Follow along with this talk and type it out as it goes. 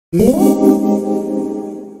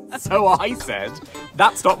So I said,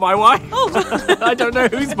 that's not my wife. Oh. I don't know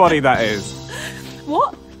whose body that is.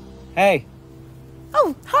 What? Hey.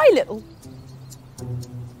 Oh, hi, little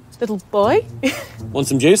boy. Want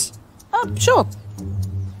some juice? Sure.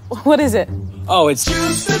 What is it? Oh, it's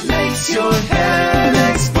Juice that makes your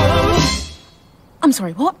head explode. I'm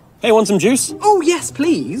sorry, what? Hey, want some juice? Oh, yes,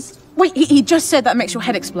 please. Wait, he just said that makes your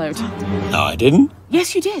head explode. No, I didn't.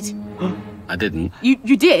 Yes, you did. I didn't.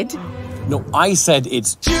 You did? No, I said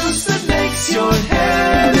it's Juice that makes your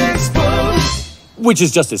head explode. which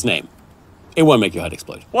is just its name. It won't make your head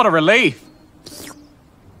explode. What a relief.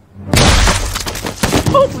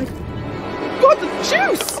 Oh my God, the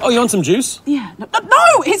juice! Oh, you want some juice? Yeah.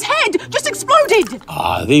 No, his head just exploded!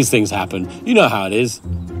 Ah, these things happen. You know how it is.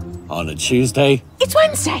 On a Tuesday. It's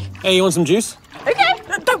Wednesday. Hey, you want some juice? Okay,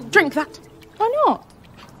 don't drink that. Why not?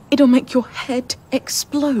 It'll make your head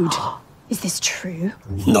explode. Is this true?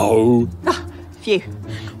 No. Phew.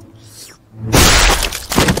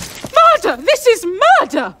 Murder! This is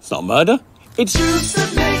murder! It's not murder. It's Juice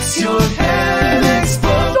that makes your head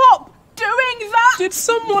explode. Stop doing that! Did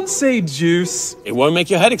someone say juice? It won't make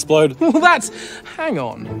your head explode. Well, that's... Hang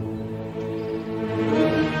on.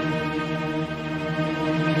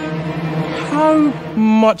 How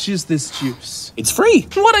much is this juice? It's free.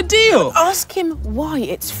 What a deal! Ask him why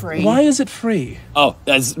it's free. Why is it free? Oh,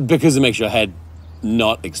 that's because it makes your head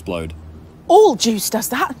not explode. All juice does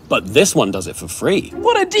that. But this one does it for free.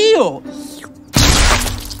 What a deal!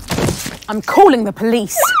 I'm calling the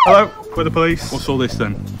police. Hello, we're the police. What's all this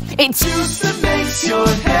then? It's... Juice that makes your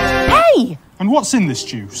head. Hey! And what's in this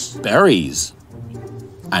juice? Berries.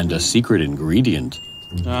 And a secret ingredient.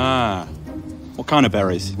 Ah, what kind of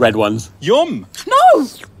berries? Red ones. Yum! No!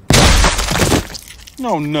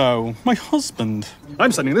 Oh no, my husband.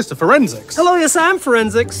 I'm sending this to forensics. Hello, yes, I'm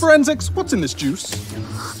forensics. Forensics, what's in this juice?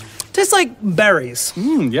 Tastes like berries.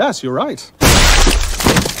 Yes, you're right.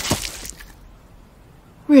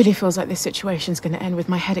 Really feels like this situation's gonna end with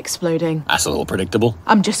my head exploding. That's a little predictable.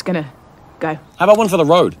 I'm just gonna go. How about one for the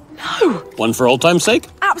road? No! One for old time's sake?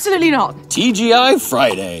 Absolutely not. TGI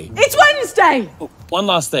Friday. It's Wednesday! Oh, one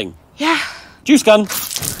last thing. Yeah. Juice gun.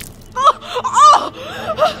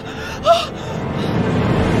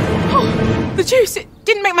 The juice, it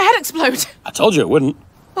didn't make my head explode. I told you it wouldn't.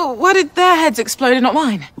 Oh, why did their heads explode and not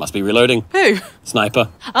mine? Must be reloading. Who? Sniper.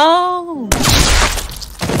 Oh.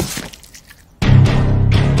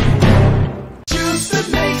 Juice that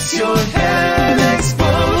makes your